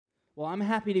Well, I'm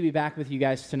happy to be back with you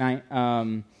guys tonight.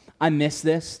 I miss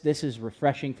this. This is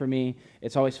refreshing for me.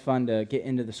 It's always fun to get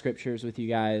into the scriptures with you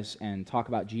guys and talk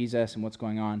about Jesus and what's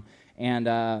going on. And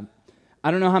I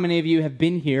don't know how many of you have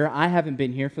been here. I haven't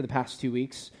been here for the past 2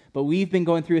 weeks, but we've been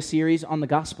going through a series on the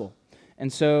gospel.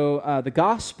 And so the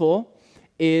gospel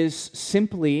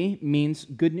simply means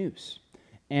good news.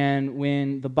 And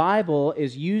when the Bible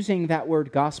is using that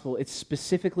word gospel, it's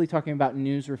specifically talking about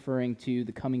news referring to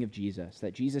the coming of Jesus,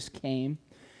 that Jesus came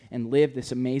and lived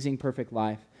this amazing, perfect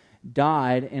life,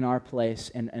 died in our place,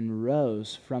 and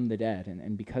rose from the dead.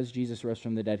 And because Jesus rose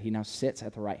from the dead, he now sits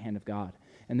at the right hand of God.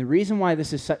 And the reason why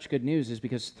this is such good news is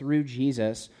because through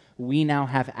Jesus, we now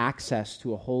have access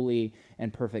to a holy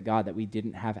and perfect God that we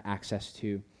didn't have access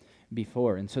to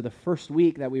before. And so the first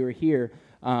week that we were here,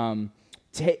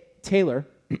 Taylor,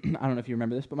 I don't know if you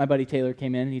remember this, but my buddy Taylor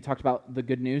came in and he talked about the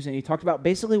good news, and he talked about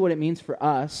basically what it means for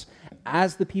us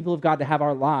as the people of God to have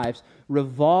our lives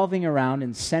revolving around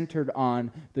and centered on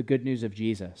the good news of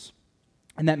Jesus.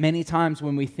 And that many times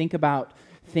when we think about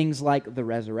things like the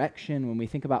resurrection, when we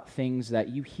think about things that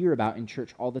you hear about in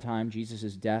church all the time,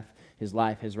 Jesus' death, his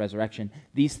life, his resurrection,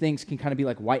 these things can kind of be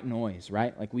like white noise,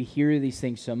 right? Like we hear these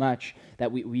things so much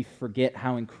that we forget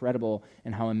how incredible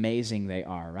and how amazing they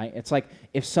are, right? It's like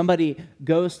if somebody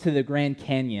goes to the Grand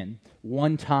Canyon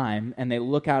one time and they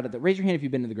look out at raise your hand if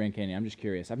you've been to the Grand Canyon. I'm just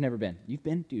curious. I've never been. You've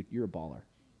been? Dude, you're a baller.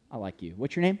 I like you.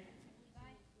 What's your name? Levi.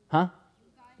 Huh?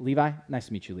 Levi? Nice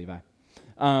to meet you, Levi.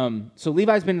 So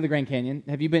Levi's been to the Grand Canyon.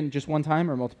 Have you been just one time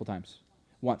or multiple times?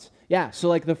 Once. Yeah, so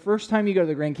like the first time you go to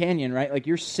the Grand Canyon, right, like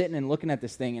you're sitting and looking at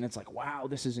this thing and it's like, wow,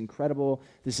 this is incredible.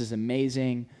 This is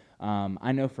amazing.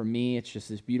 I know for me, it's just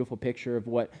this beautiful picture of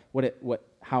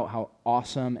how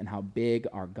awesome and how big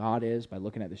our God is by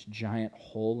looking at this giant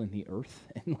hole in the earth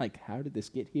and like, how did this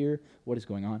get here? What is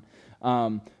going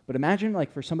on? But imagine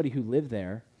like for somebody who lived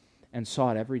there and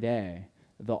saw it every day,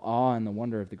 the awe and the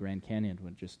wonder of the Grand Canyon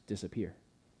would just disappear.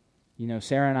 You know,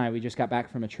 Sarah and I, we just got back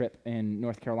from a trip in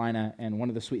North Carolina, and one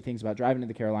of the sweet things about driving to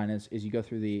the Carolinas is you go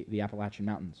through the Appalachian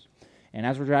Mountains. And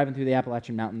as we're driving through the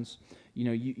Appalachian Mountains, you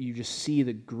know, you just see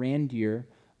the grandeur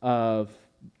of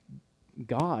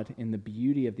God in the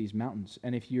beauty of these mountains.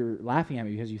 And if you're laughing at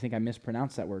me because you think I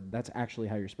mispronounced that word, that's actually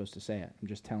how you're supposed to say it. I'm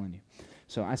just telling you.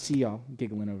 So I see y'all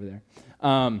giggling over there.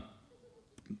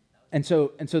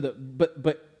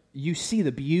 But you see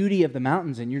the beauty of the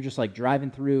mountains, and you're just like driving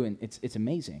through, and it's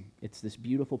amazing. It's this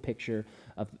beautiful picture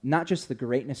of not just the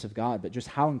greatness of God, but just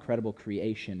how incredible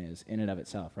creation is in and of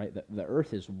itself, right? The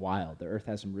earth is wild. The earth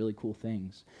has some really cool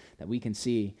things that we can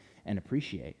see and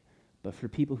appreciate. But for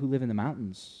people who live in the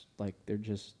mountains, like they're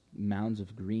just mounds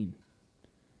of green.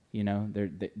 You know,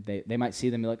 they might see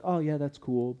them and be like, oh, yeah, that's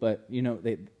cool. But, you know,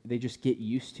 they just get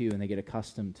used to and they get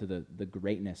accustomed to the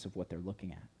greatness of what they're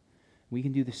looking at. We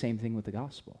can do the same thing with the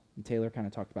gospel. And Taylor kind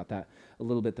of talked about that a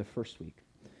little bit the first week.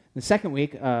 The second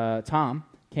week, Tom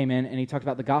came in and he talked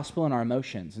about the gospel and our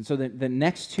emotions. And so the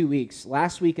next 2 weeks,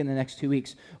 last week and the next 2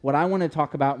 weeks, what I want to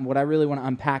talk about and what I really want to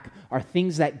unpack are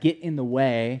things that get in the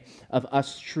way of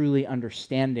us truly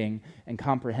understanding and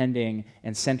comprehending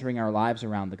and centering our lives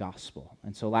around the gospel.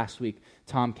 And so last week,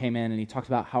 Tom came in and he talked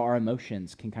about how our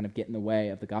emotions can kind of get in the way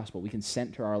of the gospel. We can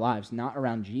center our lives not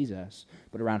around Jesus,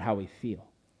 but around how we feel.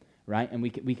 Right? And we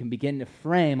can begin to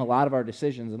frame a lot of our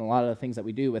decisions and a lot of the things that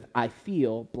we do with, I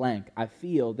feel blank, I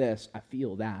feel this, I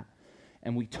feel that.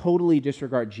 And we totally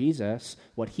disregard Jesus,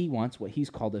 what he wants, what he's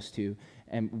called us to,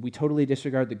 and we totally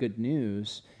disregard the good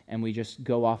news, and we just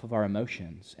go off of our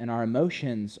emotions. And our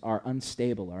emotions are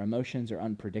unstable, our emotions are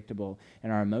unpredictable,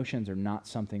 and our emotions are not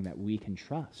something that we can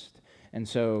trust. And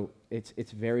so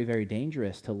it's very, very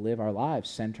dangerous to live our lives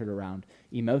centered around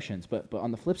emotions. But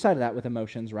on the flip side of that with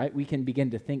emotions, right, we can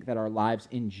begin to think that our lives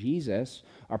in Jesus,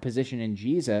 our position in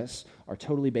Jesus, are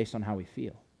totally based on how we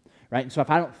feel. Right? And so if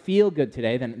I don't feel good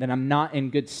today, then I'm not in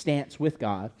good stance with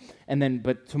God.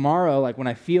 But tomorrow, like when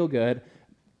I feel good,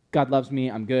 God loves me,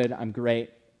 I'm good, I'm great,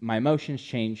 my emotions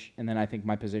change, and then I think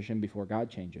my position before God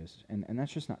changes. And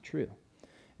that's just not true.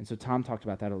 And so Tom talked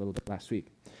about that a little bit last week.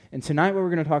 And tonight what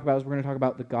we're going to talk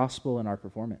about the gospel and our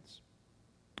performance.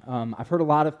 I've heard a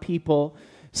lot of people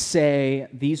say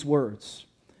these words: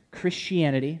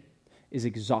 Christianity is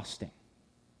exhausting.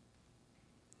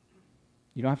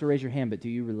 You don't have to raise your hand, but do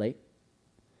you relate?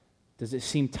 Does it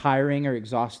seem tiring or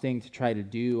exhausting to try to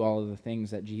do all of the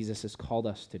things that Jesus has called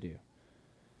us to do?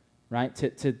 Right?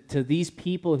 To these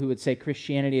people who would say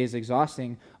Christianity is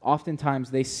exhausting,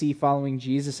 oftentimes they see following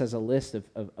Jesus as a list of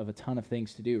a ton of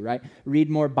things to do, right? Read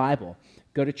more Bible,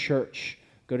 go to church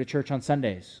on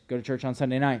Sundays, go to church on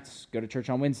Sunday nights, go to church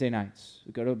on Wednesday nights,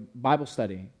 go to Bible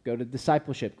study, go to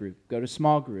discipleship group, go to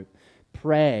small group,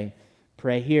 pray,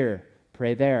 Pray here,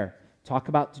 pray there. Talk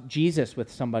about Jesus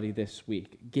with somebody this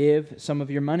week. Give some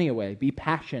of your money away. Be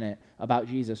passionate about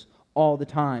Jesus all the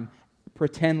time.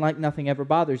 Pretend like nothing ever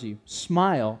bothers you.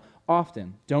 Smile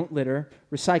often. Don't litter.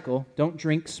 Recycle. Don't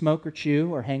drink, smoke, or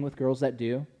chew, or hang with girls that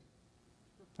do.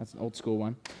 That's an old school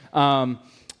one.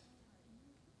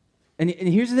 And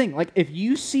here's the thing. Like, if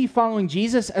you see following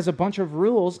Jesus as a bunch of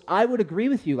rules, I would agree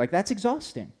with you. Like, that's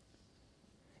exhausting.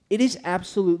 It is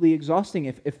absolutely exhausting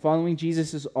if following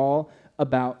Jesus is all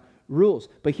about rules.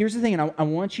 But here's the thing, and I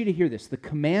want you to hear this. The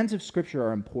commands of Scripture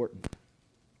are important.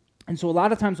 And so a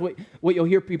lot of times what you'll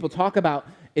hear people talk about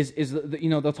is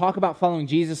they'll talk about following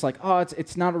Jesus like, oh,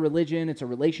 it's not a religion, it's a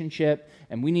relationship,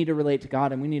 and we need to relate to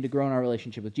God, and we need to grow in our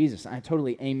relationship with Jesus. I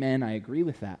totally, amen, I agree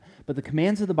with that. But the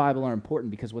commands of the Bible are important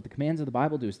because what the commands of the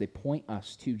Bible do is they point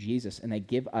us to Jesus, and they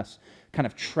give us kind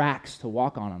of tracks to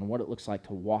walk on what it looks like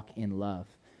to walk in love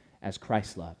as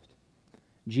Christ loved.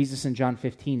 Jesus in John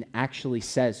 15 actually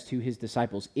says to his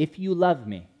disciples, if you love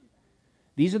me,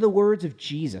 these are the words of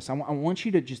Jesus. I want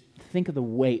you to just think of the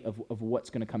weight of what's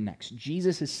going to come next.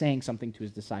 Jesus is saying something to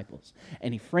his disciples,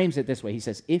 and he frames it this way. He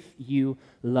says, if you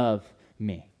love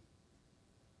me,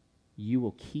 you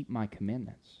will keep my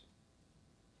commandments.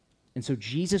 And so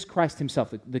Jesus Christ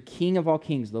himself, the King of all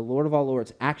kings, the Lord of all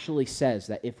lords, actually says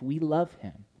that if we love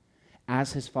him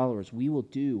as his followers, we will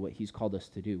do what he's called us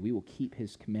to do. We will keep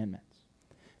his commandments.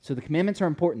 So the commandments are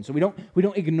important. So we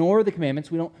don't ignore the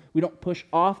commandments. We don't push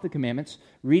off the commandments.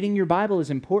 Reading your Bible is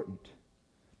important.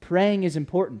 Praying is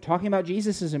important. Talking about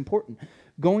Jesus is important.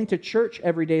 Going to church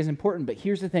every day is important. But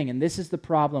here's the thing, and this is the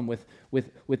problem with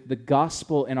the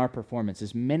gospel in our performance,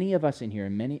 is many of us in here,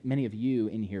 and many of you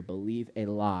in here believe a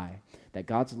lie that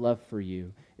God's love for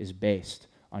you is based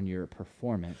on your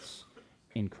performance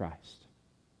in Christ.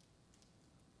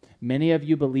 Many of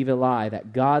you believe a lie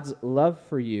that God's love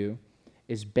for you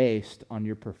is based on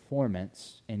your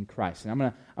performance in Christ. And I'm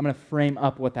going to frame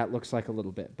up what that looks like a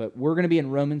little bit. But we're going to be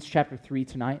in Romans chapter 3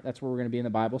 tonight. That's where we're going to be in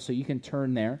the Bible, so you can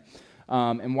turn there.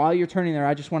 And while you're turning there,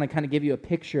 I just want to kind of give you a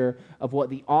picture of what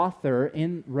the author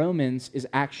in Romans is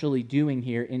actually doing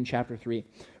here in chapter 3.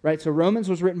 Right? So Romans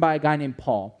was written by a guy named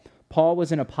Paul. Paul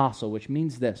was an apostle, which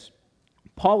means this.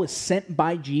 Paul was sent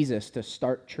by Jesus to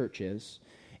start churches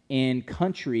in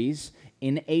countries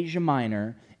in Asia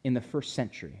Minor in the first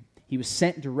century. He was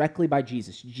sent directly by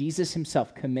Jesus. Jesus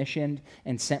himself commissioned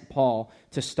and sent Paul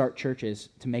to start churches,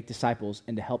 to make disciples,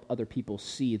 and to help other people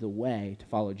see the way to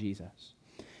follow Jesus.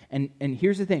 And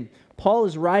here's the thing. Paul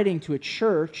is writing to a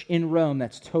church in Rome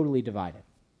that's totally divided.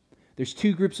 There's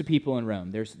two groups of people in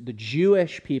Rome. There's the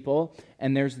Jewish people,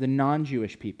 and there's the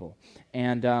non-Jewish people.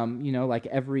 And, like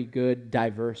every good,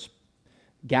 diverse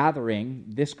gathering,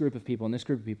 this group of people and this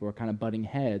group of people are kind of butting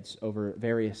heads over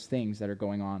various things that are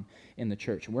going on in the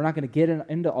church. And we're not going to get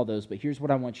into all those, but here's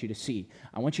what I want you to see.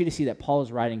 I want you to see that Paul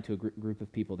is writing to a group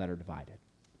of people that are divided.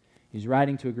 He's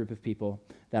writing to a group of people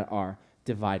that are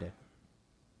divided.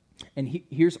 And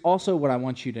here's also what I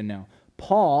want you to know.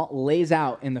 Paul lays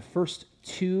out in the first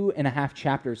 2.5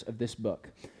 chapters of this book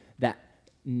that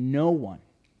no one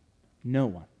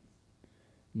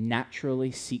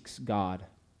naturally seeks God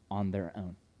on their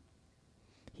own.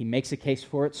 He makes a case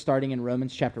for it starting in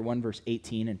Romans chapter 1, verse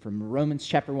 18, and from Romans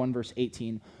chapter 1, verse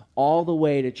 18, all the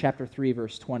way to chapter 3,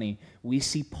 verse 20, we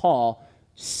see Paul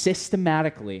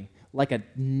systematically, like a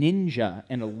ninja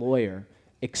and a lawyer,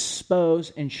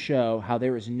 expose and show how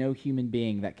there is no human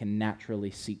being that can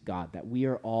naturally seek God, that we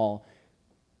are all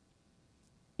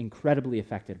incredibly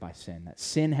affected by sin, that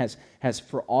sin has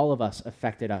for all of us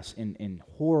affected us in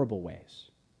horrible ways.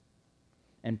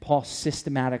 And Paul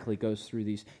systematically goes through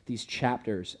these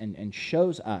chapters and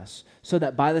shows us so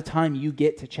that by the time you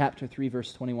get to chapter 3,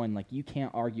 verse 21, like you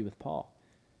can't argue with Paul.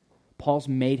 Paul's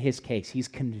made his case. He's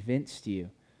convinced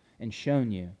you and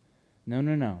shown you,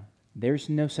 no. There's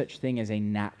no such thing as a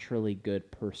naturally good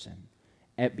person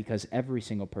because every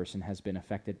single person has been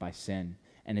affected by sin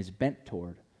and is bent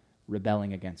toward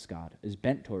rebelling against God, is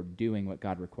bent toward doing what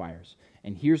God requires.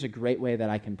 And here's a great way that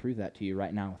I can prove that to you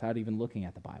right now without even looking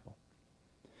at the Bible.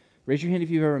 Raise your hand if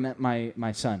you've ever met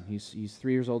my son. He's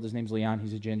 3 years old. His name's Leon.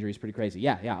 He's a ginger. He's pretty crazy.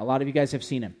 Yeah. A lot of you guys have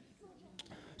seen him.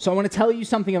 So I want to tell you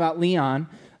something about Leon,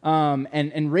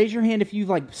 and raise your hand if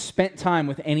you've spent time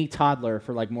with any toddler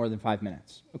for more than 5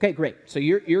 minutes. Okay, great. So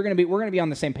we're gonna be on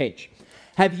the same page.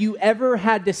 Have you ever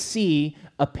had to see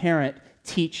a parent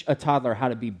teach a toddler how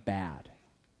to be bad?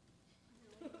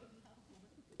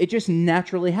 It just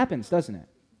naturally happens, doesn't it?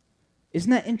 Isn't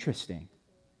that interesting?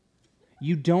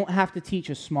 You don't have to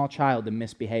teach a small child to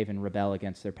misbehave and rebel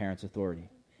against their parents' authority.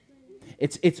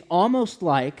 It's almost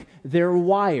like they're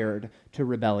wired to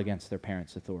rebel against their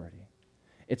parents' authority.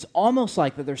 It's almost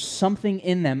like that there's something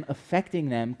in them affecting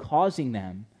them, causing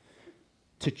them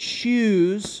to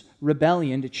choose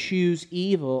rebellion, to choose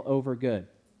evil over good.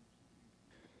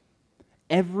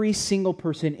 Every single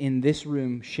person in this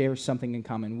room shares something in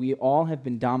common. We all have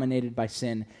been dominated by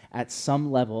sin at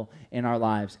some level in our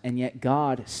lives, and yet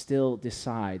God still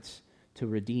decides to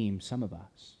redeem some of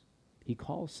us. He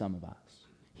calls some of us.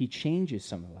 He changes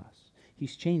some of us.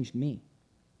 He's changed me.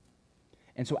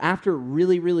 And so after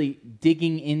really, really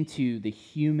digging into the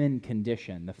human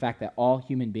condition, the fact that all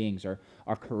human beings are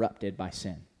corrupted by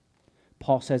sin,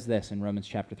 Paul says this in Romans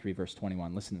chapter 3, verse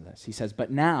 21. Listen to this. He says,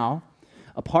 "But now,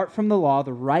 apart from the law,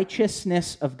 the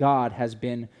righteousness of God has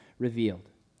been revealed,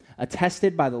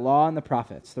 attested by the law and the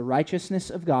prophets. The righteousness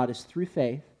of God is through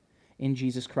faith in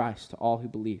Jesus Christ to all who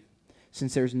believe,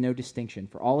 since there is no distinction.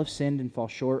 For all have sinned and fall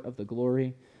short of the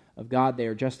glory of God. They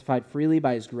are justified freely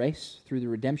by his grace through the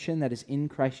redemption that is in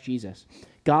Christ Jesus.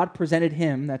 God presented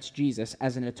him," that's Jesus,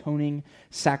 "as an atoning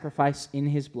sacrifice in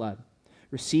his blood,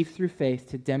 received through faith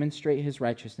to demonstrate his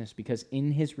righteousness, because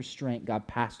in his restraint God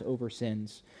passed over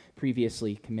sins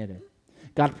previously committed.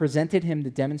 God presented him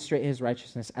to demonstrate his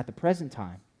righteousness at the present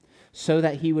time, so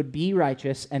that he would be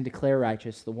righteous and declare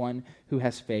righteous the one who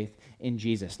has faith in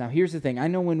Jesus." Now here's the thing. I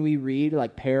know when we read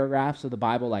like paragraphs of the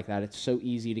Bible like that, it's so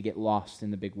easy to get lost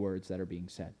in the big words that are being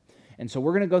said. And so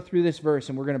we're going to go through this verse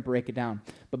and we're going to break it down.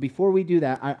 But before we do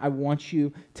that, I want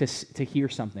you to hear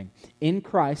something. In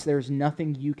Christ, there is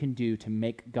nothing you can do to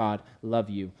make God love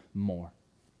you more.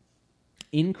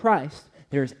 In Christ,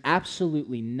 there is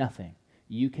absolutely nothing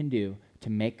you can do to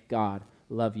make God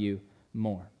love you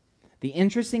more. The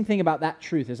interesting thing about that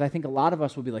truth is I think a lot of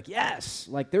us will be like, yes,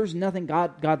 like there's nothing,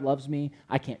 God loves me.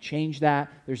 I can't change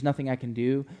that. There's nothing I can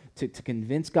do to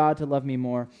convince God to love me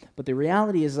more. But the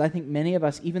reality is I think many of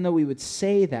us, even though we would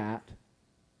say that,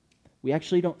 we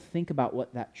actually don't think about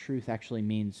what that truth actually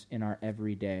means in our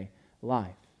everyday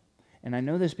life. And I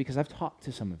know this because I've talked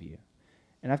to some of you.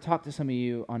 And I've talked to some of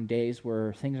you on days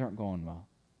where things aren't going well.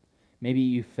 Maybe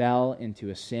you fell into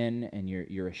a sin and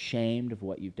you're ashamed of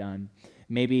what you've done.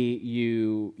 Maybe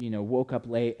you woke up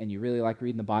late and you really like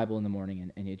reading the Bible in the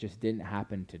morning and it just didn't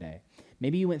happen today.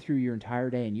 Maybe you went through your entire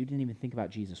day and you didn't even think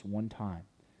about Jesus one time.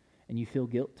 And you feel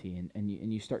guilty and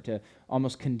you start to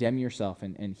almost condemn yourself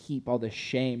and heap all this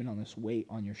shame and all this weight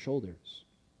on your shoulders.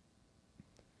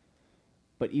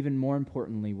 But even more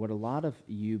importantly, what a lot of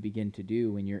you begin to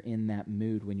do when you're in that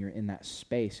mood, when you're in that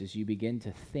space, is you begin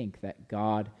to think that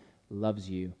God loves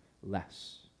you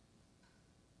less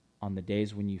on the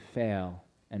days when you fail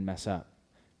and mess up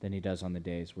than he does on the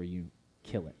days where you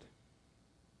kill it.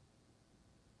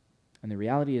 And the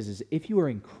reality is if you are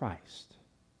in Christ,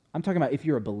 I'm talking about if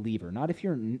you're a believer, not if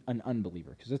you're an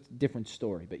unbeliever, because that's a different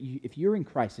story. But if you're in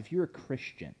Christ, if you're a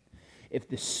Christian, if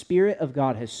the Spirit of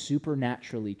God has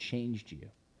supernaturally changed you,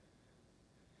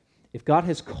 if God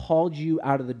has called you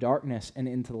out of the darkness and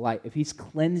into the light, if he's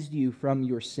cleansed you from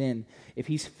your sin, if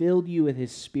he's filled you with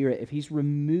his Spirit, if he's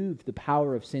removed the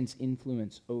power of sin's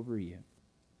influence over you,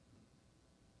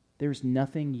 there's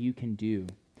nothing you can do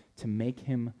to make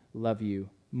him love you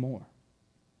more.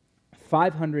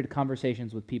 500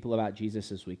 conversations with people about Jesus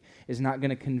this week is not going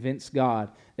to convince God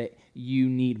that you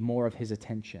need more of his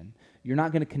attention. You're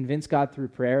not going to convince God through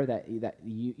prayer that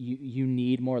you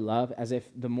need more love, as if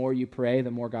the more you pray, the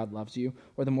more God loves you,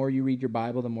 or the more you read your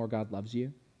Bible, the more God loves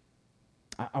you.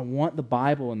 I want the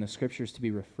Bible and the Scriptures to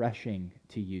be refreshing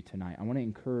to you tonight. I want to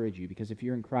encourage you, because if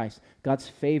you're in Christ, God's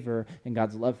favor and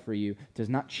God's love for you does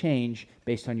not change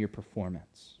based on your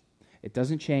performance. It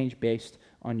doesn't change based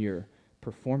on your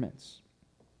performance.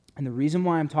 And the reason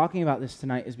why I'm talking about this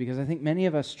tonight is because I think many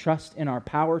of us trust in our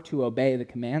power to obey the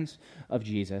commands of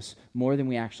Jesus more than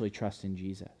we actually trust in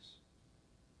Jesus.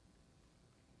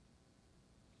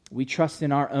 We trust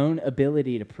in our own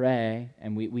ability to pray,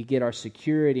 and we get our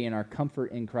security and our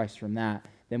comfort in Christ from that,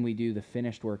 than we do the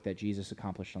finished work that Jesus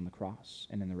accomplished on the cross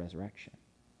and in the resurrection.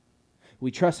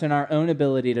 We trust in our own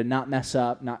ability to not mess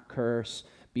up, not curse,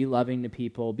 be loving to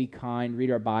people, be kind, read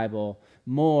our Bible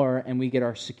more, and we get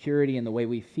our security in the way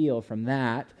we feel from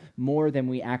that more than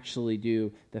we actually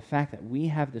do the fact that we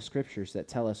have the Scriptures that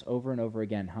tell us over and over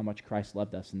again how much Christ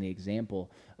loved us and the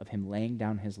example of him laying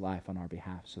down his life on our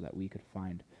behalf so that we could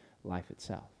find life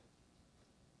itself.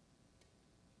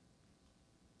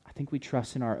 I think we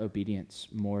trust in our obedience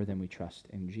more than we trust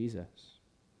in Jesus.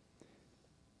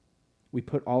 We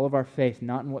put all of our faith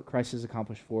not in what Christ has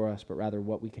accomplished for us, but rather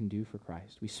what we can do for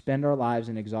Christ. We spend our lives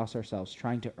and exhaust ourselves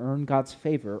trying to earn God's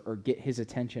favor or get his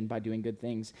attention by doing good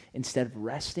things instead of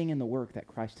resting in the work that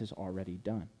Christ has already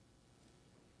done.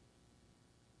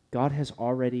 God has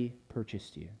already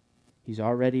purchased you. He's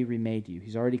already remade you.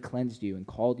 He's already cleansed you and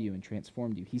called you and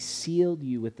transformed you. He's sealed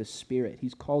you with the Spirit.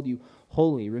 He's called you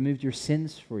holy, removed your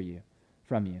sins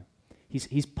from you.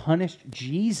 He's punished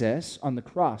Jesus on the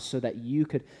cross so that you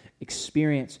could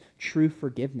experience true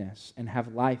forgiveness and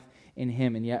have life in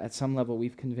him. And yet, at some level,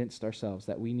 we've convinced ourselves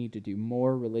that we need to do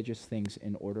more religious things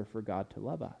in order for God to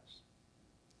love us.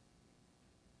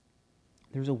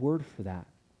 There's a word for that.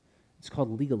 It's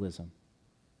called legalism.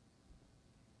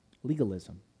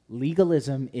 Legalism.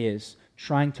 Legalism is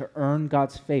trying to earn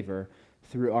God's favor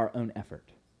through our own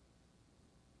effort.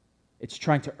 It's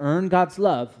trying to earn God's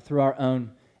love through our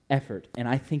own effort. And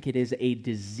I think it is a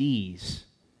disease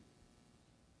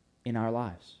in our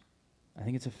lives. I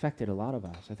think it's affected a lot of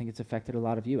us. I think it's affected a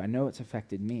lot of you. I know it's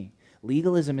affected me.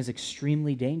 Legalism is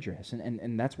extremely dangerous,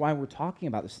 and that's why we're talking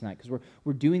about this tonight, because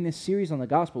we're doing this series on the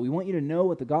gospel. We want you to know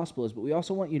what the gospel is, but we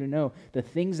also want you to know the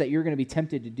things that you're going to be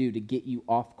tempted to do to get you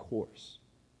off course,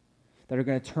 that are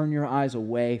going to turn your eyes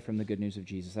away from the good news of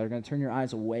Jesus, that are going to turn your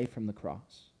eyes away from the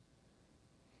cross.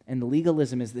 And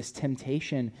legalism is this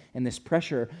temptation and this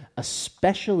pressure,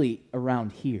 especially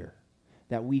around here,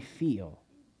 that we feel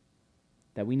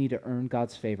that we need to earn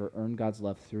God's favor, earn God's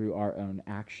love through our own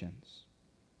actions.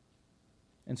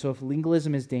 And so if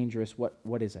legalism is dangerous,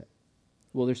 what is it?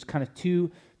 Well, there's kind of two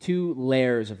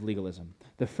layers of legalism.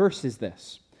 The first is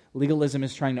this. Legalism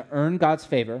is trying to earn God's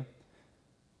favor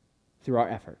through our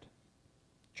effort.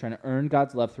 Trying to earn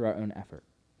God's love through our own effort.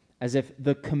 As if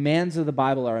the commands of the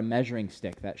Bible are a measuring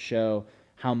stick that show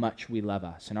how much we love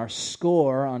us. And our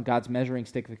score on God's measuring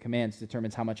stick of commands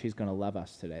determines how much he's going to love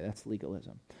us today. That's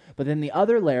legalism. But then the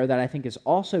other layer that I think is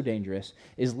also dangerous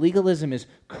is legalism is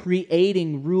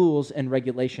creating rules and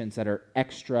regulations that are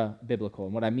extra biblical.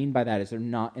 And what I mean by that is they're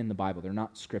not in the Bible. They're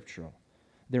not scriptural.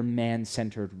 They're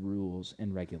man-centered rules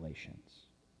and regulations.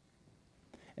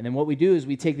 And then what we do is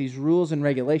we take these rules and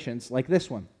regulations, like this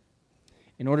one.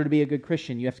 In order to be a good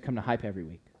Christian, you have to come to Hype every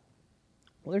week.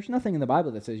 Well, there's nothing in the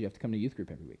Bible that says you have to come to youth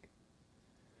group every week.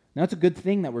 Now, it's a good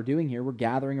thing that we're doing here. We're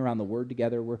gathering around the Word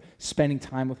together. We're spending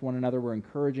time with one another. We're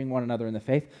encouraging one another in the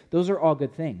faith. Those are all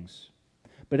good things.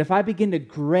 But if I begin to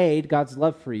grade God's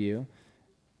love for you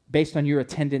based on your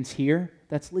attendance here,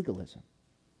 that's legalism.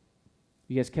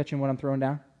 You guys catching what I'm throwing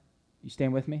down? You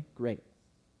staying with me? Great.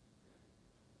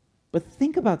 But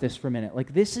think about this for a minute.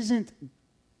 Like, this isn't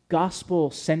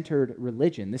gospel-centered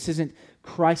religion. This isn't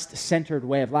Christ-centered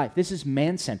way of life. This is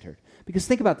man-centered. Because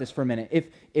think about this for a minute.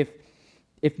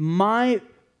 If my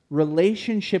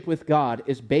relationship with God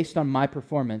is based on my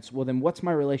performance, well, then what's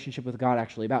my relationship with God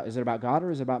actually about? Is it about God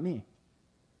or is it about me?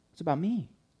 It's about me.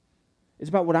 It's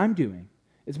about what I'm doing.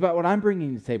 It's about what I'm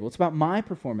bringing to the table. It's about my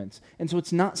performance. And so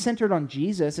it's not centered on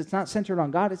Jesus. It's not centered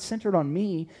on God. It's centered on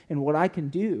me and what I can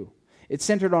do. It's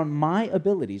centered on my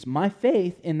abilities. My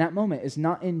faith in that moment is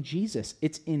not in Jesus.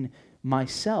 It's in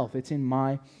myself. It's in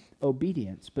my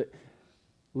obedience. But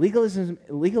legalism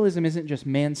isn't just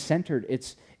man-centered.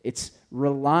 It's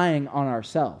relying on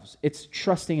ourselves. It's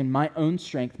trusting in my own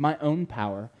strength, my own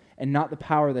power, and not the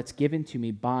power that's given to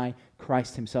me by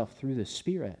Christ himself through the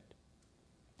Spirit.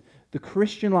 The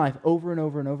Christian life over and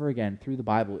over and over again through the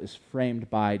Bible is framed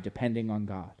by depending on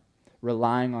God,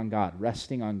 relying on God,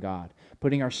 resting on God,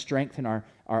 putting our strength and our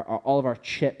all of our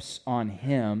chips on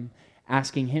him,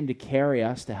 asking him to carry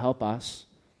us, to help us,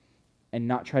 and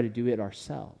not try to do it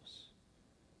ourselves.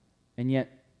 And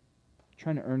yet,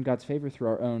 trying to earn God's favor through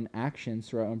our own actions,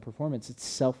 through our own performance, it's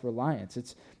self-reliance.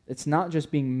 It's not just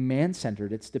being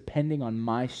man-centered, it's depending on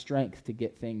my strength to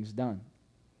get things done.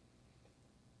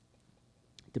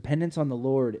 Dependence on the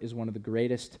Lord is one of the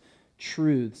greatest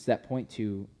truths that point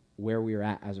to where we are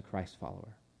at as a Christ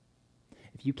follower.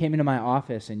 If you came into my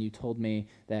office and you told me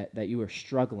that you were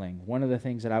struggling, one of the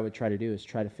things that I would try to do is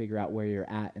try to figure out where you're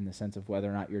at in the sense of whether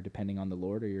or not you're depending on the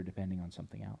Lord or you're depending on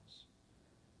something else.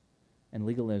 And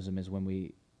legalism is when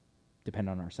we depend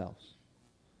on ourselves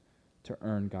to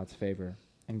earn God's favor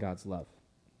and God's love.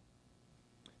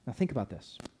 Now think about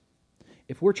this.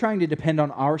 If we're trying to depend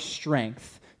on our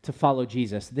strength to follow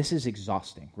Jesus, this is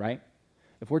exhausting, right?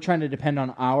 If we're trying to depend on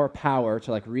our power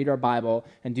to read our Bible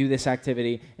and do this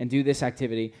activity and do this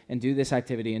activity and do this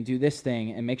activity and do this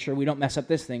thing and make sure we don't mess up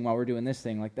this thing while we're doing this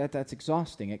thing, that's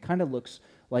exhausting. It kind of looks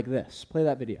like this. Play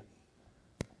that video.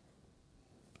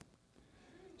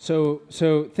 So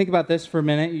think about this for a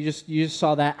minute. You just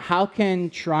saw that. How can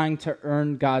trying to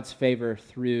earn God's favor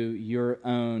through your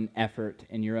own effort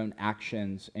and your own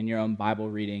actions and your own Bible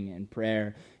reading and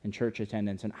prayer and church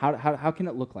attendance, and how can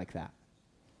it look like that?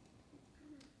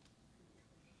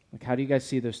 How do you guys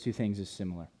see those two things as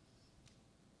similar?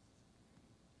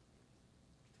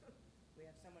 We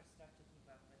have so much stuff to keep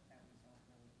up with that we don't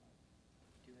really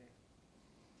do it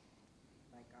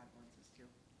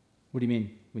What do you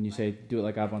mean when you say do it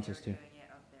like God wants us to? Doing it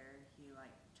up there, he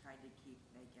tried to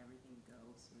make everything go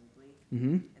smoothly,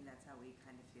 Mm-hmm. and that's how we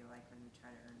kind of feel like when we try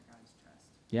to earn God's trust.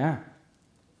 Yeah,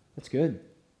 that's good.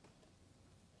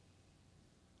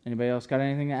 Anybody else got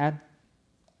anything to add?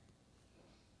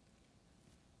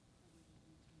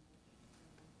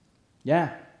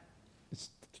 Yeah, it's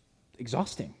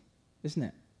exhausting, isn't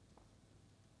it?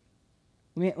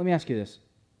 Let me ask you this.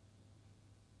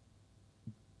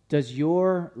 Does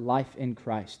your life in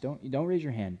Christ, don't raise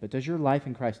your hand, but does your life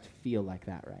in Christ feel like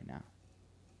that right now?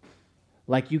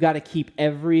 Like you got to keep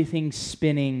everything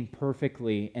spinning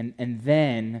perfectly, and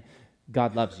then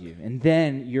God loves you. And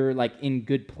then you're like in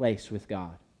good place with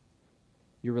God.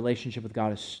 Your relationship with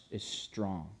God is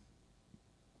strong.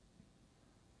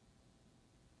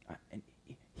 And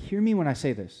hear me when I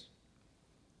say this.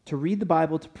 To read the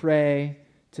Bible, to pray,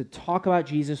 to talk about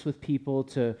Jesus with people,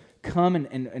 to come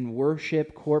and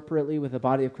worship corporately with the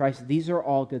body of Christ, these are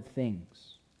all good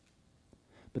things.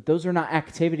 But those are not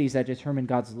activities that determine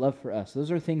God's love for us.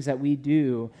 Those are things that we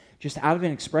do just out of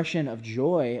an expression of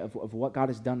joy of what God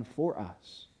has done for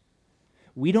us.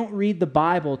 We don't read the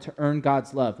Bible to earn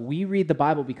God's love. We read the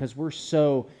Bible because we're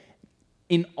so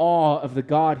in awe of the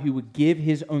God who would give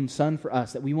his own Son for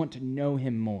us that we want to know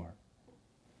him more.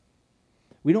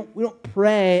 We don't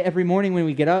pray every morning when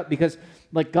we get up because,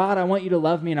 like, God, I want you to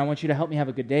love me and I want you to help me have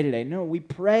a good day today. No, we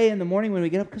pray in the morning when we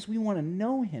get up because we want to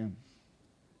know him.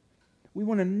 We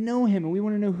want to know him, and we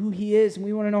want to know who he is, and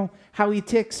we want to know how he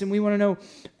ticks, and we want to know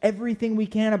everything we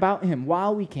can about him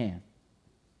while we can.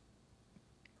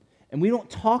 And we don't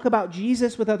talk about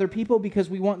Jesus with other people because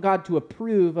we want God to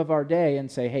approve of our day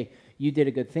and say, hey, you did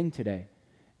a good thing today,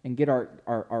 and get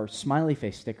our smiley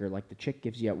face sticker like the chick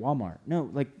gives you at Walmart. No,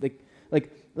 like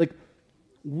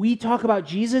we talk about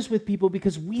Jesus with people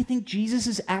because we think Jesus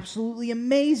is absolutely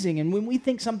amazing, and when we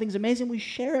think something's amazing, we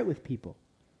share it with people.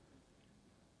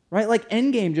 Right? Like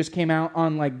Endgame just came out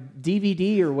on like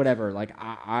DVD or whatever. Like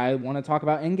I want to talk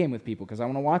about Endgame with people because I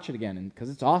want to watch it again and because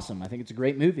it's awesome. I think it's a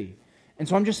great movie. And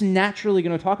so I'm just naturally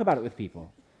going to talk about it with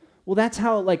people. Well, that's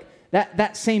how like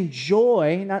that same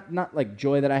joy, not like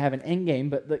joy that I have in Endgame,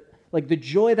 but like the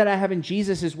joy that I have in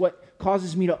Jesus is what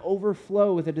causes me to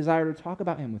overflow with a desire to talk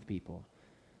about him with people.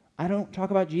 I don't talk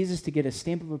about Jesus to get a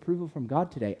stamp of approval from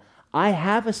God today. I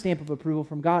have a stamp of approval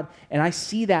from God, and I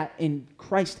see that in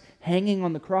Christ hanging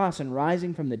on the cross and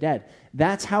rising from the dead.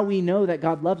 That's how we know that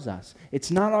God loves us.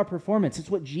 It's not our performance. It's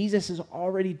what Jesus has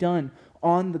already done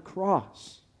on the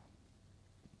cross.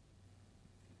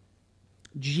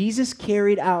 Jesus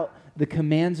carried out the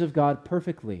commands of God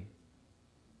perfectly.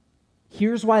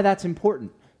 Here's why that's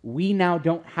important. We now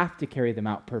don't have to carry them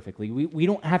out perfectly. We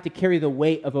don't have to carry the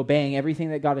weight of obeying everything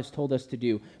that God has told us to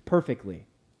do perfectly.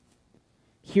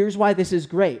 Here's why this is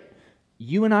great.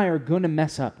 You and I are going to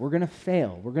mess up. We're going to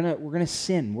fail. We're going to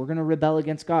sin. We're going to rebel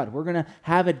against God. We're going to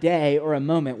have a day or a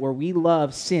moment where we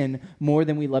love sin more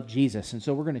than we love Jesus, and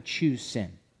so we're going to choose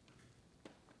sin.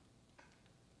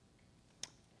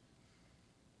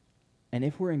 And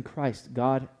if we're in Christ,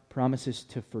 God promises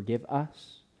to forgive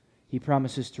us. He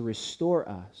promises to restore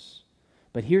us.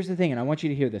 But here's the thing, and I want you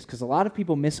to hear this, because a lot of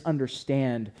people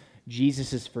misunderstand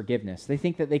Jesus' forgiveness. They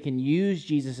think that they can use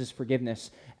Jesus'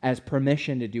 forgiveness as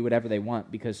permission to do whatever they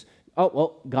want because, oh,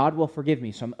 well, God will forgive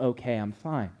me, so I'm okay, I'm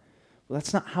fine. Well,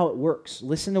 that's not how it works.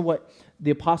 Listen to what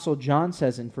the Apostle John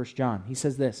says in 1 John. He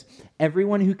says this,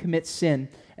 everyone who commits sin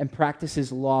and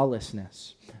practices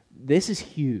lawlessness. This is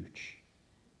huge.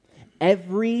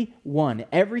 Every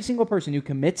single person who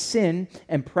commits sin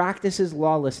and practices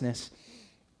lawlessness,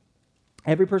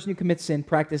 every person who commits sin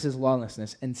practices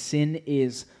lawlessness, and sin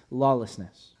is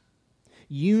lawlessness.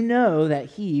 You know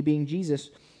that he, being Jesus,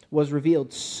 was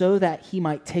revealed so that he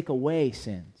might take away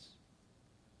sins.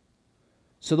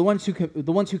 So the ones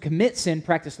who commit sin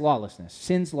practice lawlessness.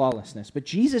 Sin's lawlessness. But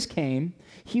Jesus came,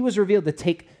 he was revealed to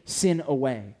take sin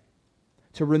away,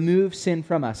 to remove sin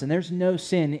from us. And there's no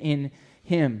sin in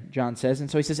him, John says.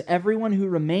 And so he says, everyone who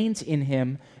remains in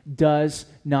him does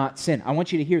not sin. I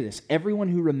want you to hear this. Everyone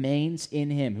who remains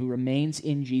in him, who remains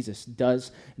in Jesus,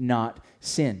 does not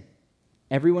sin.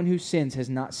 Everyone who sins has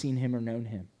not seen him or known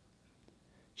him.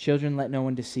 Children, let no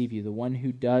one deceive you. The one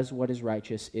who does what is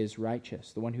righteous is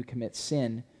righteous. The one who commits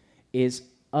sin is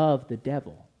of the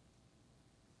devil,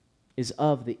 is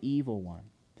of the evil one,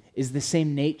 is the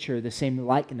same nature, the same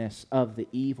likeness of the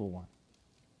evil one,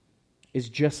 is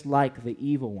just like the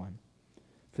evil one.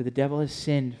 For the devil has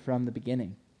sinned from the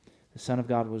beginning. The Son of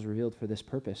God was revealed for this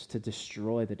purpose, to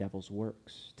destroy the devil's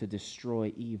works, to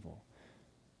destroy evil.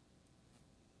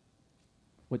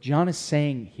 What John is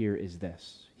saying here is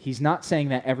this. He's not saying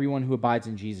that everyone who abides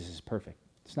in Jesus is perfect.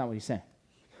 That's not what he's saying.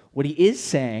 What he is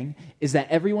saying is that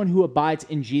everyone who abides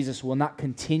in Jesus will not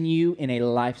continue in a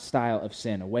lifestyle of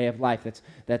sin, a way of life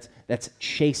that's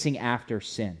chasing after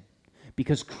sin.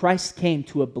 Because Christ came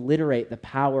to obliterate the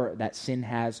power that sin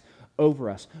has over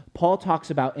us. Paul talks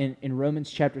about in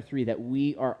Romans chapter 3 that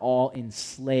we are all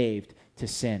enslaved to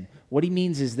sin. What he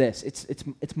means is this.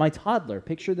 It's my toddler.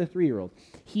 Picture the 3-year-old.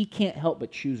 He can't help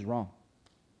but choose wrong.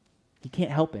 He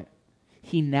can't help it.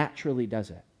 He naturally does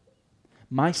it.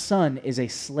 My son is a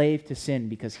slave to sin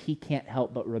because he can't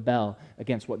help but rebel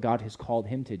against what God has called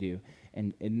him to do.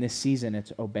 And in this season,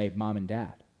 it's obey mom and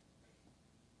dad.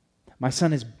 My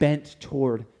son is bent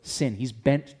toward sin. He's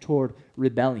bent toward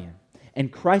rebellion.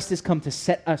 And Christ has come to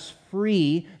set us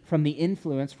free from the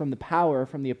influence, from the power,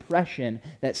 from the oppression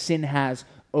that sin has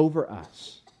over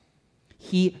us.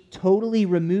 He totally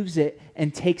removes it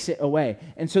and takes it away.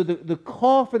 And so the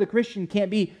call for the Christian can't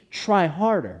be try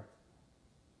harder.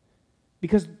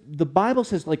 Because the Bible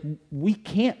says, we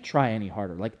can't try any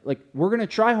harder. We're going to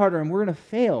try harder and we're going to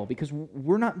fail because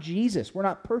we're not Jesus. We're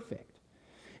not perfect.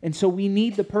 And so we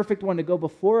need the perfect one to go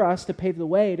before us, to pave the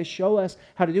way, to show us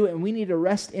how to do it. And we need to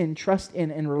rest in, trust in,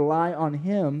 and rely on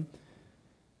him.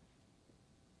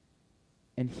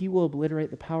 And he will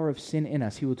obliterate the power of sin in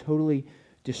us. He will totally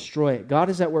destroy it. God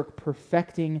is at work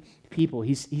perfecting people.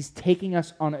 He's taking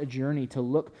us on a journey to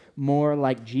look more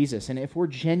like Jesus. And if we're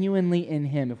genuinely in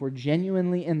him, if we're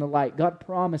genuinely in the light, God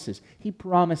promises, he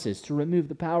promises to remove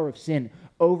the power of sin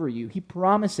over you. He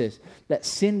promises that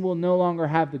sin will no longer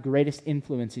have the greatest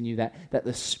influence in you, that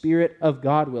the Spirit of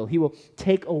God will. He will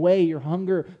take away your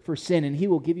hunger for sin, and he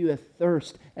will give you a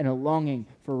thirst and a longing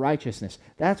for righteousness.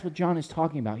 That's what John is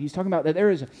talking about. He's talking about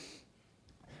that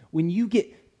when you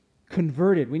get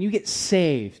converted, when you get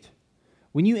saved,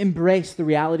 when you embrace the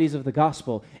realities of the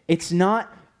gospel, it's not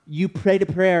you prayed a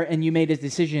prayer and you made a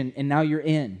decision and now you're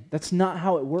in. That's not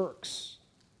how it works.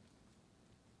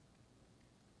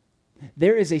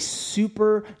 There is a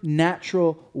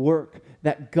supernatural work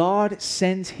that God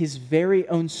sends his very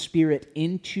own Spirit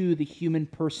into the human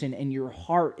person, and your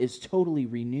heart is totally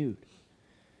renewed.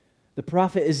 The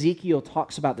prophet Ezekiel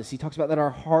talks about this. He talks about that our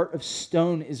heart of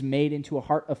stone is made into a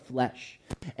heart of flesh.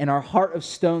 And our heart of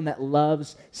stone that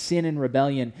loves sin and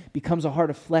rebellion becomes a heart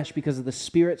of flesh because of the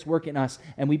Spirit's work in us,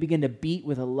 and we begin to beat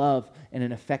with a love and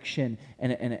an affection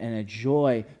and a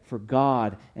joy for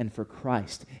God and for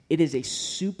Christ. It is a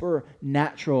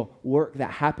supernatural work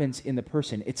that happens in the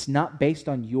person. It's not based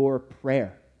on your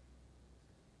prayer.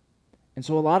 And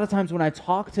so a lot of times when I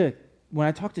talk to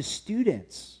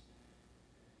students,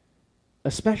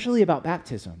 especially about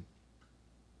baptism,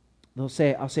 I'll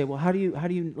say, well, how do you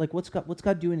what's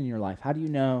God doing in your life? How do you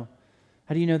know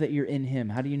that you're in him?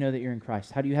 How do you know that you're in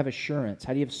Christ? How do you have assurance?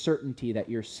 How do you have certainty that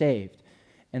you're saved?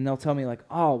 And they'll tell me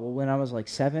when I was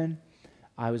 7,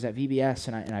 I was at VBS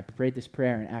and I prayed this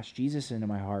prayer and asked Jesus into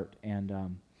my heart, and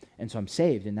so I'm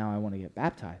saved, and now I want to get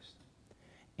baptized.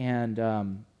 And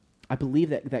I believe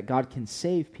that God can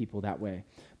save people that way.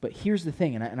 But here's the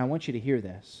thing, and I want you to hear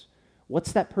this.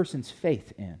 What's that person's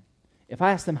faith in? If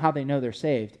I ask them how they know they're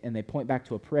saved and they point back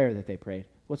to a prayer that they prayed,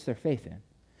 what's their faith in?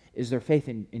 Is their faith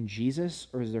in Jesus,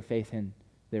 or is their faith in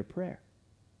their prayer?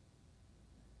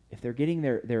 If they're getting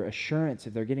their assurance,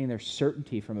 if they're getting their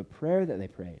certainty from a prayer that they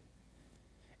prayed,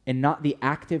 and not the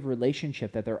active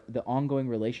relationship, the ongoing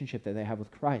relationship that they have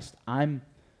with Christ, I'm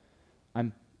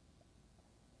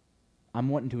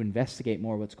wanting to investigate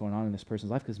more what's going on in this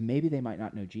person's life, because maybe they might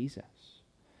not know Jesus.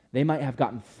 They might have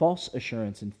gotten false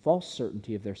assurance and false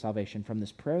certainty of their salvation from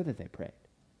this prayer that they prayed.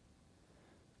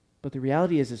 But the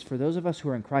reality is for those of us who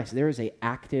are in Christ, there is an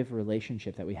active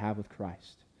relationship that we have with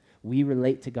Christ. We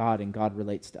relate to God and God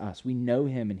relates to us. We know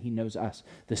him and he knows us.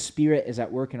 The Spirit is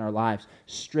at work in our lives,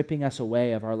 stripping us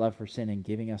away of our love for sin and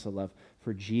giving us a love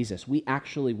for Jesus. We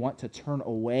actually want to turn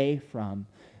away from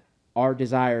our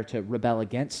desire to rebel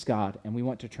against God, and we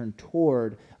want to turn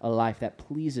toward a life that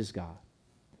pleases God.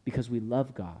 Because we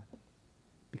love God.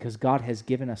 Because God has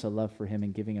given us a love for him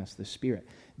and giving us the Spirit.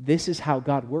 This is how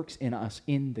God works in us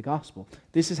in the gospel.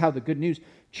 This is how the good news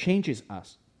changes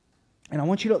us. And I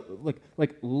want you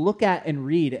to look at and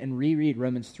read and reread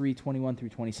Romans 3:21 through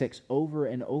 26 over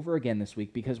and over again this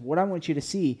week, because what I want you to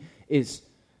see is,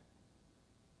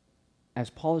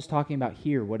 as Paul is talking about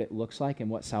here, what it looks like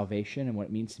and what salvation and what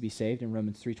it means to be saved in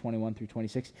Romans 3:21 through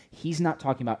 26, he's not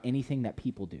talking about anything that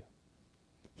people do.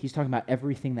 He's talking about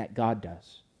everything that God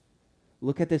does.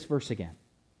 Look at this verse again.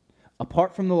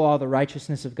 Apart from the law, the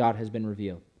righteousness of God has been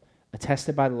revealed,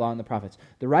 attested by the law and the prophets.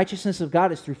 The righteousness of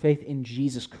God is through faith in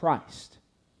Jesus Christ.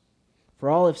 For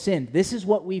all have sinned. This is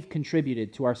what we've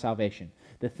contributed to our salvation.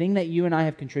 The thing that you and I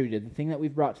have contributed, the thing that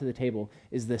we've brought to the table,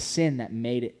 is the sin that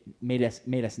made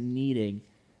us needing,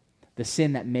 the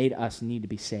sin that made us need to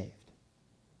be saved.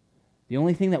 The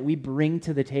only thing that we bring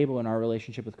to the table in our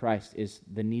relationship with Christ is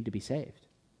the need to be saved.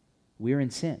 We're in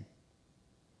sin.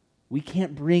 We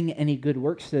can't bring any good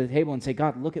works to the table and say,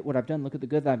 God, look at what I've done. Look at the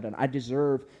good that I've done. I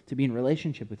deserve to be in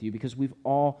relationship with you, because we've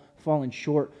all fallen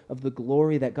short of the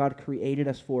glory that God created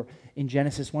us for. In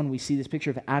Genesis 1, we see this picture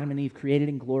of Adam and Eve created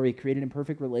in glory, created in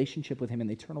perfect relationship with him, and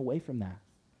they turn away from that.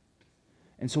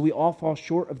 And so we all fall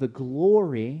short of the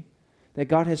glory that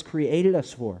God has created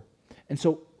us for. And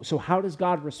so how does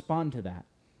God respond to that?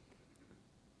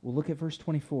 Well, look at verse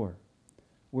 24.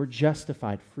 We're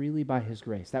justified freely by his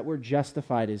grace. That word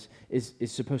justified is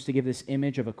supposed to give this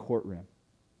image of a courtroom.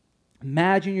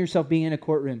 Imagine yourself being in a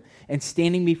courtroom and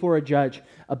standing before a judge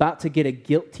about to get a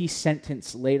guilty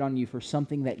sentence laid on you for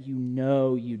something that you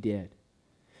know you did.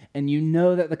 And you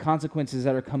know that the consequences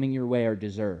that are coming your way are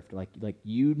deserved. Like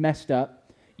you messed up.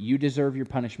 You deserve your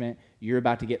punishment. You're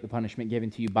about to get the punishment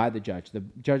given to you by the judge. The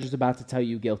judge is about to tell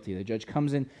you guilty. The judge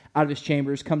comes in out of his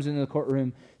chambers, comes into the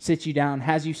courtroom, sits you down,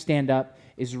 has you stand up,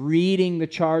 is reading the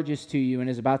charges to you, and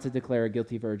is about to declare a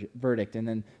guilty verdict. And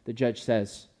then the judge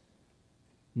says,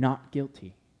 not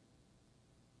guilty.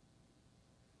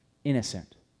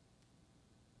 Innocent.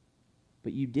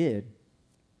 But you did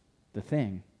the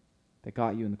thing that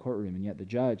got you in the courtroom, and yet the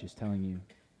judge is telling you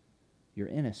you're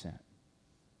innocent.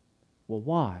 Well,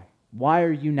 why? Why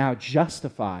are you now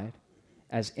justified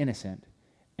as innocent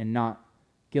and not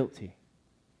guilty?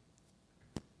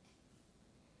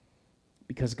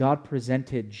 Because God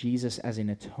presented Jesus as an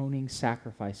atoning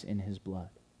sacrifice in his blood,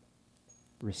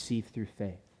 received through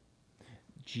faith.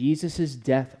 Jesus'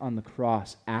 death on the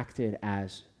cross acted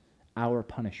as our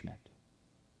punishment.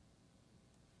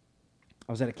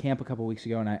 I was at a camp a couple weeks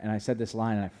ago, and I said this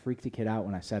line, and I freaked a kid out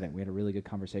when I said it. We had a really good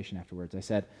conversation afterwards.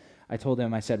 I told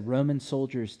him, Roman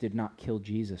soldiers did not kill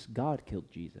Jesus. God killed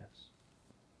Jesus.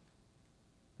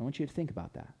 I want you to think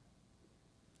about that.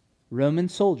 Roman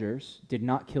soldiers did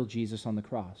not kill Jesus on the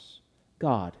cross.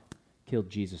 God killed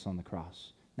Jesus on the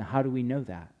cross. Now, how do we know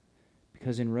that?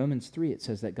 Because in Romans 3, it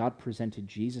says that God presented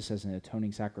Jesus as an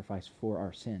atoning sacrifice for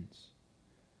our sins,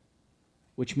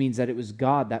 which means that it was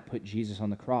God that put Jesus on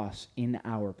the cross in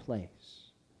our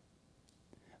place.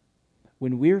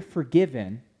 When we're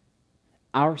forgiven,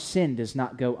 our sin does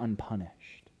not go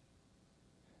unpunished.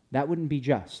 That wouldn't be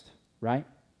just, right?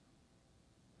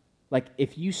 Like,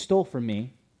 if you stole from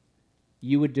me,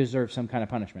 you would deserve some kind of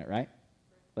punishment, right?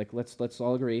 Like, let's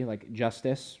all agree, like,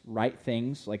 justice, right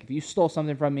things. Like, if you stole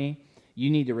something from me, you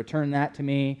need to return that to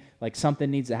me. Like,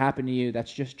 something needs to happen to you.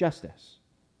 That's just justice.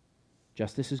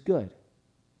 Justice is good.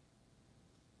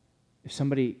 If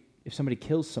somebody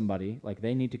kills somebody, like,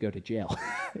 they need to go to jail.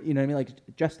 You know what I mean? Like,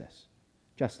 justice.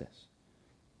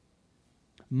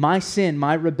 My sin,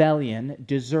 my rebellion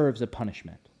deserves a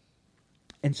punishment.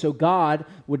 And so God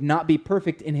would not be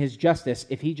perfect in his justice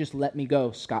if he just let me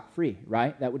go scot-free,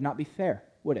 right? That would not be fair,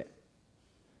 would it?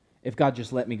 If God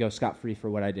just let me go scot-free for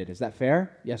what I did. Is that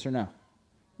fair? Yes or no?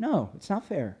 No, it's not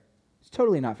fair. It's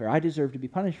totally not fair. I deserve to be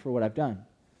punished for what I've done.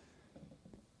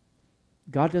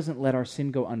 God doesn't let our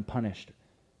sin go unpunished,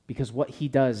 because what he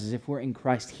does is, if we're in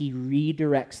Christ, he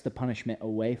redirects the punishment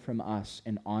away from us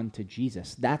and onto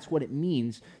Jesus. That's what it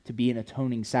means to be an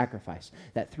atoning sacrifice.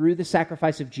 That through the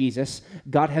sacrifice of Jesus,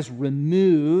 God has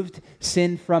removed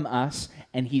sin from us,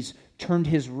 and he's turned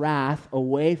his wrath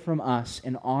away from us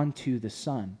and onto the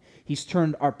Son. He's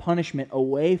turned our punishment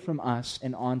away from us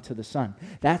and onto the Son.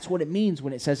 That's what it means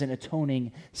when it says an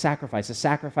atoning sacrifice, a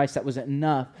sacrifice that was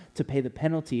enough to pay the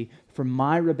penalty for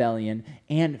my rebellion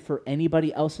and for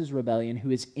anybody else's rebellion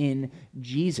who is in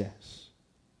Jesus.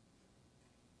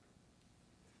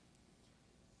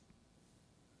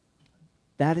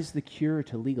 That is the cure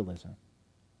to legalism.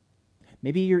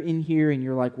 Maybe you're in here and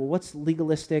you're like, well, what's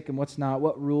legalistic and what's not?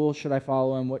 What rules should I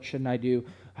follow and what shouldn't I do?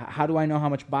 How do I know how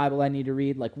much Bible I need to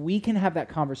read? Like, we can have that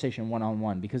conversation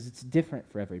one-on-one because it's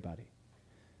different for everybody,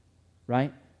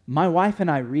 right? My wife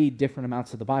and I read different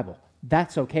amounts of the Bible.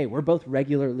 That's okay. We're both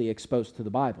regularly exposed to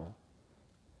the Bible.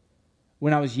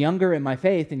 When I was younger in my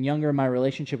faith and younger in my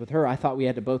relationship with her, I thought we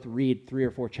had to both read 3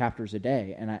 or 4 chapters a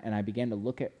day, and I began to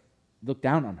look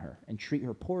down on her and treat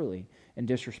her poorly and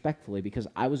disrespectfully because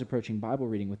I was approaching Bible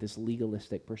reading with this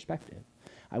legalistic perspective.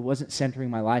 I wasn't centering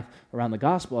my life around the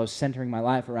gospel. I was centering my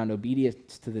life around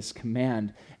obedience to this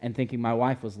command and thinking my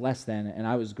wife was less than and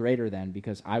I was greater than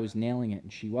because I was nailing it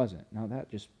and she wasn't. Now that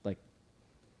just,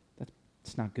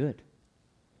 that's not good.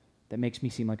 That makes me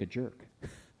seem like a jerk,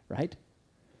 right?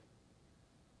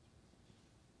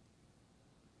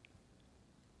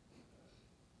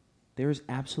 There is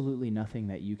absolutely nothing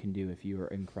that you can do if you are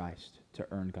in Christ to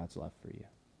earn God's love for you.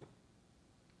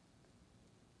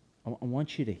 I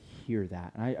want you to hear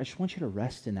that. And I just want you to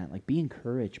rest in that. Like, be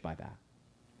encouraged by that.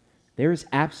 There is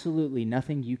absolutely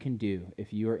nothing you can do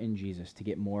if you are in Jesus to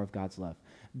get more of God's love.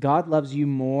 God loves you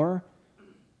more.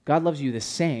 God loves you the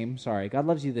same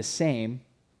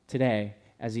today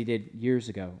as he did years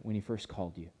ago when he first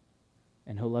called you.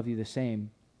 And he'll love you the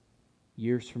same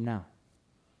years from now.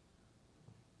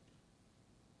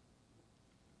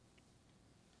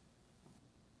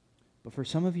 But for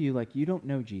some of you, like, you don't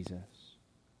know Jesus.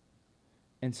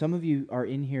 And some of you are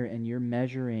in here and you're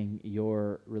measuring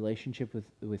your relationship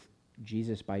with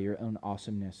Jesus by your own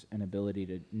awesomeness and ability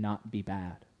to not be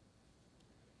bad.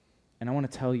 And I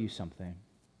want to tell you something.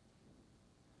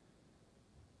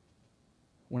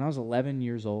 When I was 11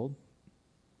 years old,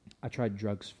 I tried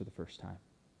drugs for the first time.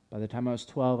 By the time I was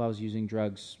 12, I was using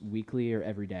drugs weekly or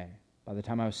every day. By the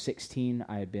time I was 16,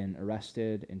 I had been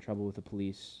arrested, in trouble with the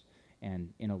police,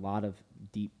 and in a lot of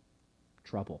deep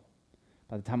trouble.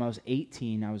 By the time I was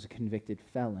 18, I was a convicted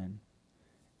felon,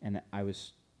 and I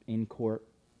was in court,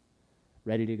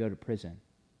 ready to go to prison.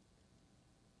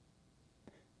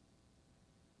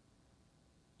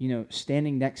 You know,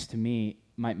 standing next to me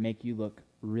might make you look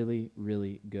really,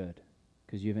 really good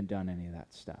because you haven't done any of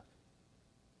that stuff.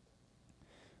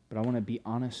 But I want to be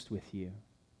honest with you.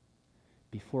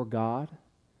 Before God,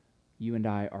 you and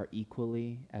I are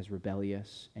equally as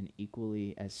rebellious and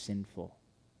equally as sinful.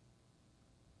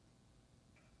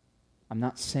 I'm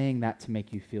not saying that to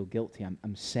make you feel guilty.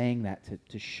 I'm saying that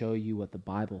to show you what the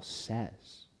Bible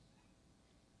says.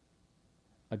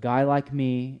 A guy like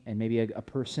me, and maybe a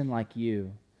person like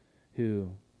you, who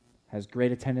has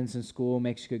great attendance in school,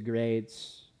 makes good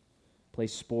grades,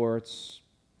 plays sports,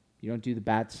 you don't do the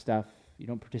bad stuff, you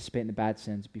don't participate in the bad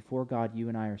sins. Before God, you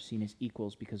and I are seen as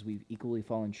equals because we've equally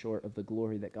fallen short of the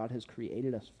glory that God has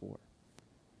created us for.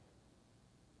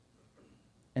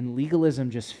 And legalism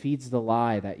just feeds the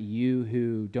lie that you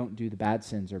who don't do the bad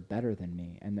sins are better than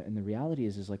me. And the reality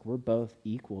is like we're both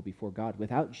equal before God.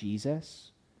 Without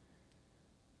Jesus,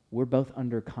 we're both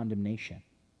under condemnation.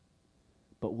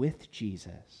 But with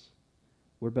Jesus,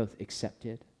 we're both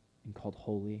accepted and called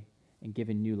holy and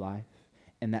given new life.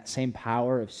 And that same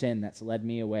power of sin that's led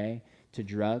me away to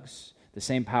drugs, the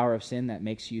same power of sin that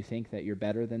makes you think that you're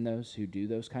better than those who do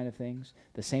those kind of things,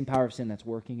 the same power of sin that's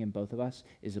working in both of us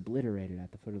is obliterated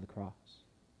at the foot of the cross.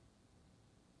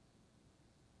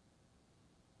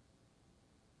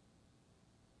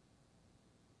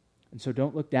 And so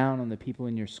don't look down on the people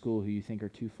in your school who you think are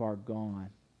too far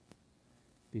gone,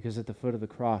 because at the foot of the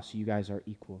cross, you guys are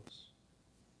equals.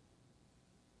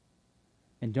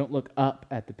 And don't look up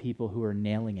at the people who are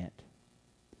nailing it,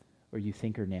 or you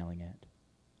think are nailing it.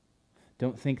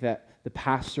 Don't think that the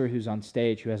pastor who's on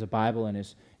stage, who has a Bible and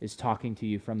is talking to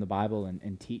you from the Bible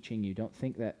and teaching you, don't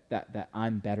think that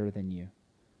I'm better than you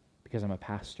because I'm a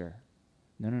pastor.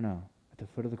 No. At the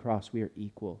foot of the cross, we are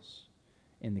equals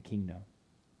in the kingdom.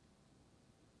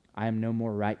 I am no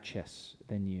more righteous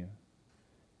than you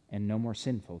and no more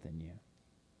sinful than you.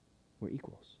 We're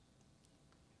equals.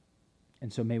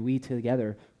 And so may we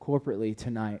together, corporately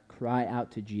tonight, cry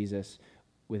out to Jesus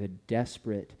with a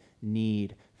desperate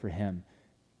need for him.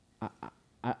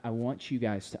 I want you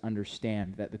guys to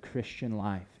understand that the Christian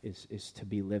life is to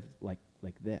be lived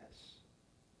like this,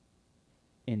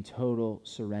 in total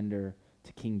surrender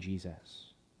to King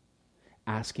Jesus,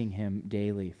 asking him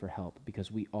daily for help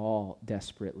because we all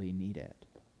desperately need it.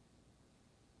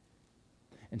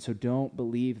 And so don't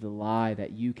believe the lie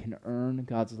that you can earn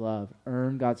God's love,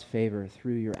 earn God's favor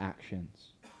through your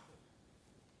actions.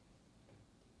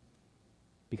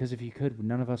 Because if you could,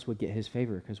 none of us would get his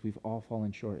favor because we've all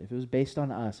fallen short. If it was based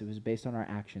on us, if it was based on our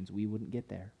actions, we wouldn't get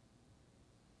there.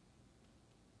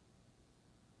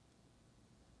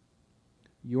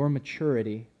 Your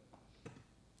maturity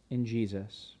in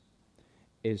Jesus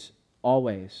is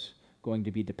always going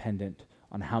to be dependent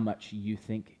on how much you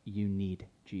think you need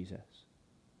Jesus.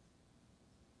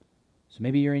 So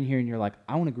maybe you're in here and you're like,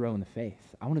 I want to grow in the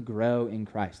faith. I want to grow in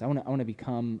Christ. I want to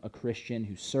become a Christian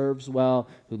who serves well,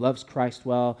 who loves Christ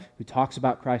well, who talks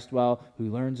about Christ well, who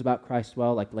learns about Christ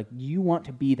well. Like you want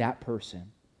to be that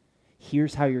person.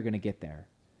 Here's how you're going to get there.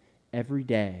 Every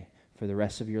day for the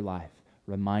rest of your life,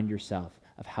 remind yourself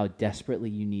of how desperately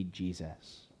you need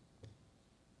Jesus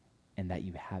and that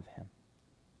you have him.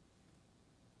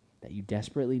 That you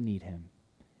desperately need him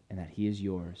and that he is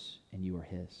yours and you are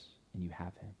his and you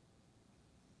have him.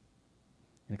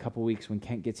 In a couple weeks, when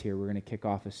Kent gets here, we're going to kick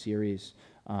off a series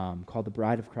called The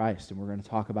Bride of Christ, and we're going to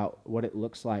talk about what it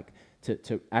looks like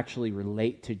to actually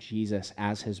relate to Jesus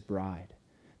as his bride,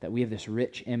 that we have this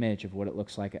rich image of what it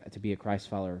looks like to be a Christ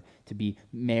follower, to be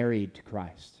married to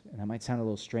Christ. And that might sound a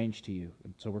little strange to you.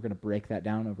 And so we're going to break that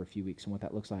down over a few weeks and what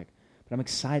that looks like. But I'm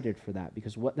excited for that,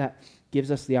 because what that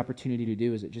gives us the opportunity to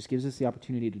do is it just gives us the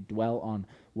opportunity to dwell on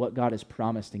what God has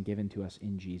promised and given to us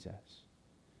in Jesus.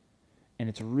 And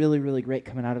it's really, really great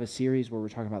coming out of a series where we're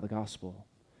talking about the gospel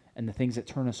and the things that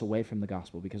turn us away from the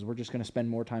gospel, because we're just going to spend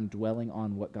more time dwelling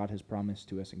on what God has promised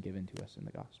to us and given to us in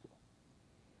the gospel.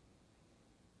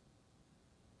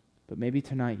 But maybe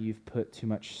tonight you've put too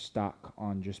much stock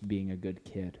on just being a good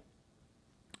kid.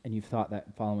 And you've thought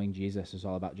that following Jesus is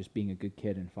all about just being a good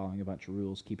kid and following a bunch of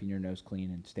rules, keeping your nose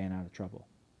clean, and staying out of trouble.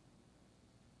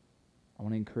 I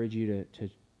want to encourage you to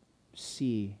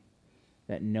see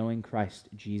that knowing Christ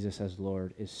Jesus as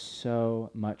Lord is so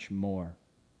much more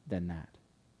than that.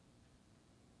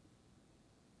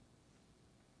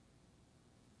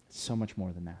 It's so much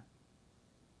more than that.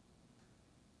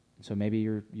 So maybe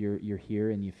you're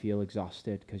here and you feel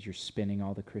exhausted because you're spinning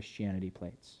all the Christianity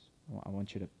plates. I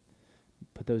want you to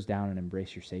put those down and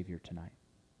embrace your Savior tonight.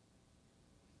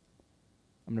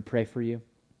 I'm going to pray for you,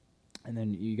 and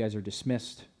then you guys are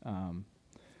dismissed.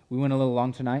 We went a little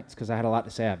long tonight. It's because I had a lot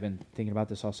to say. I've been thinking about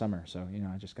this all summer, so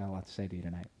I just got a lot to say to you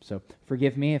tonight. So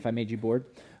forgive me if I made you bored.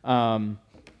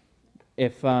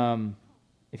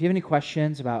 If you have any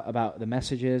questions about the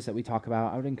messages that we talk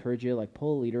about, I would encourage you to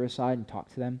pull a leader aside and talk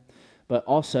to them. But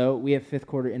also, we have fifth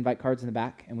quarter invite cards in the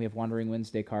back, and we have Wandering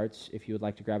Wednesday cards if you would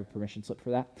like to grab a permission slip for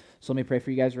that. So let me pray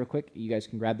for you guys real quick. You guys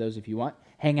can grab those if you want.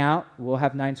 Hang out. We'll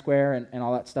have 9 Square and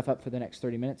all that stuff up for the next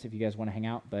 30 minutes if you guys want to hang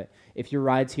out. But if your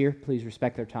ride's here, please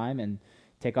respect their time and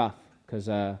take off, because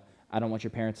I don't want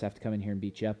your parents to have to come in here and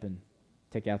beat you up and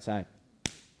take you outside.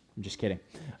 I'm just kidding.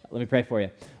 Let me pray for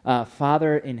you.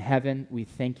 Father in heaven, we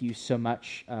thank you so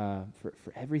much for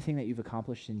everything that you've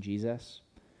accomplished in Jesus.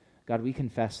 God, we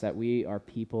confess that we are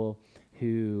people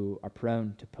who are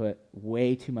prone to put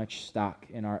way too much stock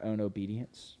in our own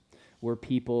obedience. We're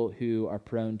people who are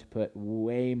prone to put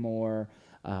way more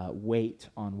weight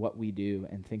on what we do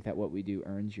and think that what we do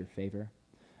earns your favor.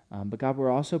 But God,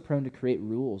 we're also prone to create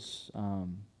rules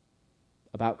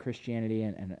about Christianity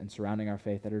and surrounding our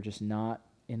faith that are just not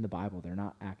in the Bible. They're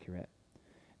not accurate.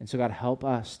 And so, God, help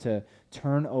us to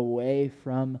turn away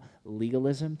from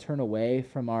legalism, turn away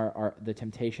from the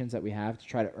temptations that we have to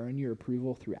try to earn your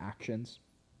approval through actions,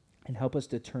 and help us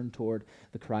to turn toward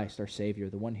the Christ, our Savior,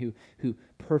 the one who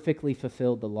perfectly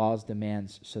fulfilled the law's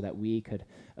demands so that we could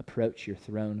approach your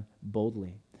throne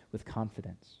boldly with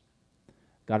confidence.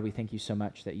 God, we thank you so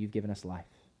much that you've given us life.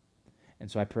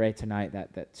 And so I pray tonight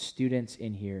that students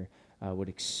in here would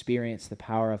experience the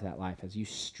power of that life as you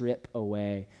strip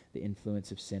away the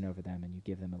influence of sin over them and you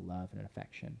give them a love and an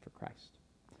affection for Christ.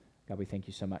 God, we thank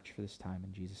you so much for this time.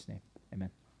 In Jesus' name,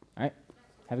 amen. All right.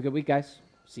 Have a good week, guys.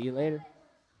 See you later.